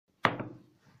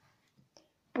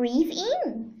breathe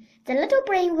in. The little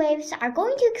brainwaves are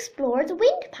going to explore the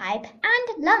windpipe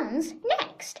and lungs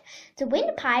next. The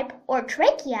windpipe, or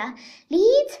trachea,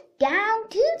 leads down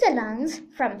to the lungs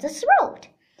from the throat.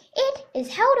 It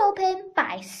is held open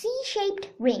by C-shaped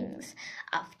rings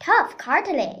of tough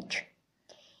cartilage.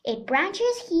 It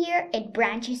branches here, it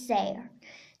branches there.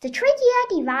 The trachea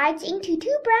divides into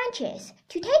two branches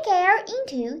to take air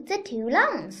into the two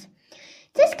lungs.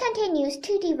 This continues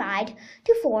to divide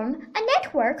to form a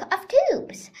network of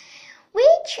tubes,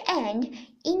 which end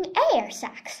in air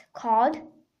sacs called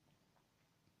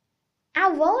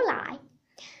alveoli.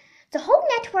 The whole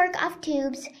network of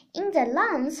tubes in the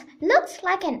lungs looks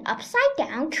like an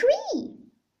upside-down tree.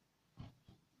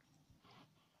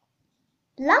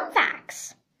 Lung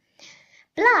facts.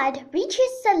 Blood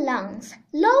reaches the lungs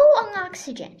low on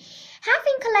oxygen.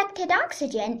 Having collected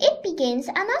oxygen, it begins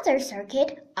another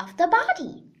circuit of the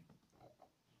body.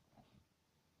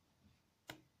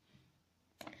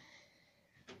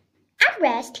 At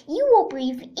rest, you will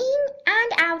breathe in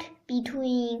and out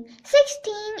between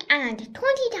 16 and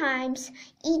 20 times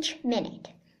each minute.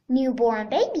 Newborn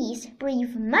babies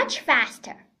breathe much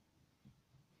faster.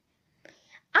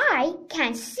 I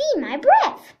can see my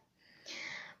breath.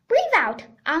 Breathe out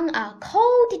on a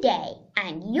cold day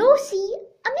and you'll see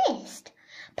a mist.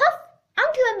 Puff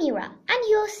onto a mirror and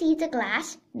you'll see the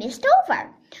glass mist over.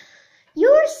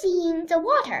 You're seeing the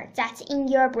water that's in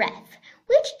your breath,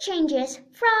 which changes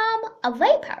from a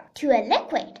vapor to a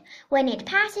liquid when it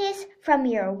passes from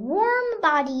your warm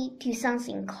body to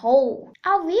something cold.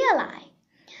 Alveoli.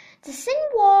 The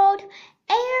thin-walled,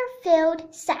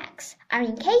 air-filled sacs are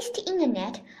encased in a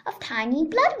net of tiny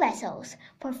blood vessels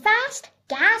for fast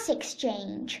gas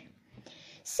exchange.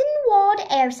 Thin-walled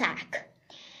air sac.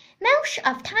 Mesh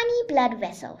of tiny blood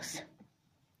vessels.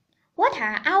 What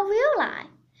are alveoli?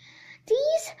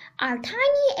 These are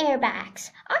tiny air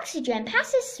bags. Oxygen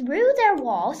passes through their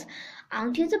walls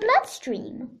onto the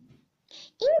bloodstream.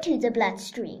 Into the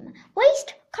bloodstream,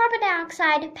 waste carbon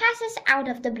dioxide passes out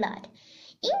of the blood,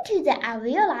 into the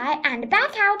alveoli and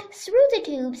back out through the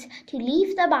tubes to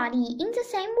leave the body in the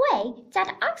same way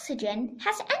that oxygen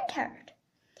has entered.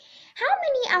 How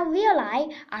many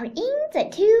alveoli are in the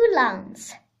two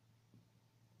lungs?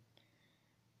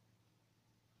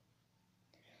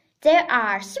 There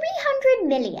are 300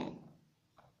 million.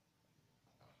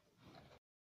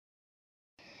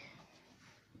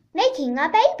 Making a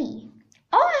baby.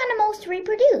 All animals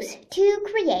reproduce to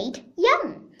create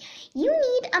young. You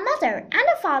need a mother and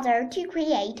a father to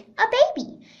create a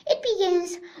baby. It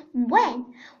begins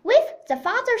with the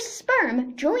father's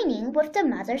sperm joining with the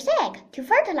mother's egg to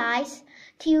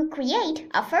create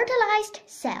a fertilized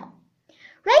cell.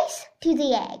 Race to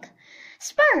the egg.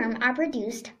 Sperm are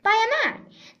produced by a man.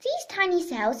 These tiny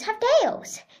cells have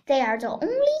tails. They are the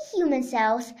only human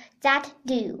cells that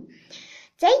do.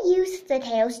 They use the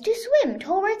tails to swim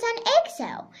towards an egg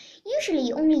cell.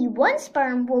 Usually only one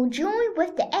sperm will join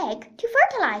with the egg to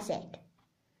fertilize it.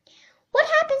 What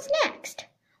happens next?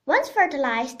 Once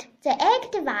fertilized, the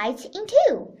egg divides in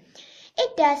two.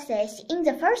 It does this in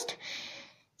the first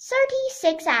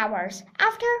 36 hours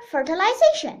after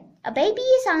fertilization. A baby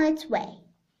is on its way.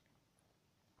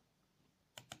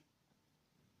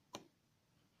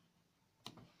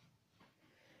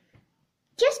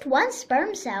 Just one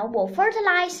sperm cell will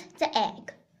fertilize the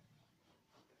egg.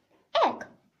 Egg,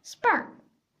 sperm,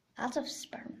 lots of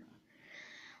sperm.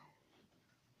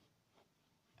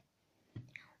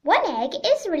 One egg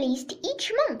is released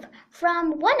each month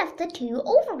from one of the two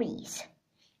ovaries.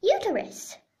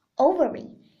 Uterus, ovary,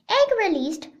 egg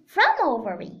released from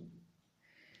ovary.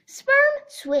 Sperm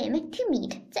swim to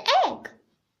meet the egg.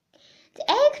 The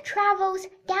egg travels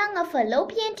down a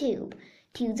fallopian tube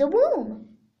to the womb.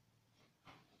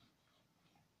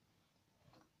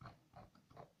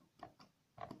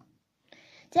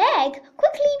 The egg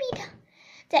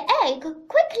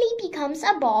quickly becomes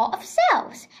a ball of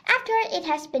cells after it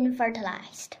has been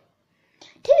fertilized.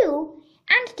 2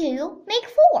 and 2 make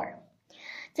 4.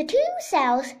 The 2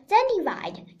 cells then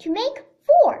divide to make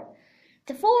 4.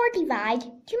 The 4 divide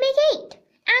to make 8,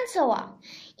 and so on.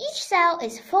 Each cell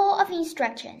is full of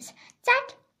instructions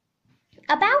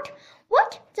about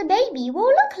what the baby will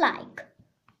look like.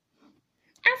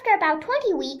 After about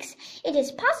 20 weeks, it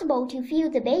is possible to feel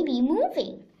the baby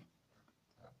moving.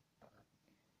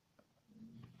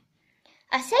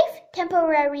 A safe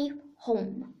temporary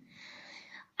home.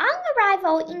 On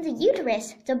arrival in the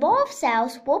uterus, the ball of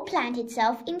cells will plant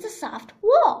itself in the soft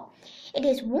wall. It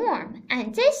is warm,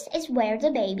 and this is where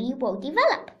the baby will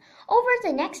develop over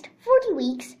the next 40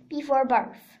 weeks before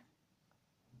birth.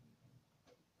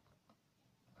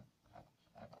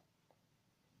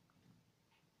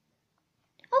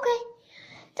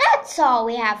 That's all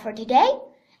we have for today.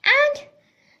 And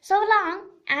so long,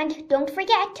 and don't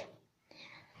forget.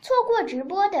 错过直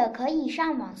播的可以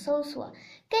上网搜索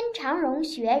跟常荣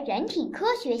学人体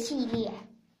科学系列。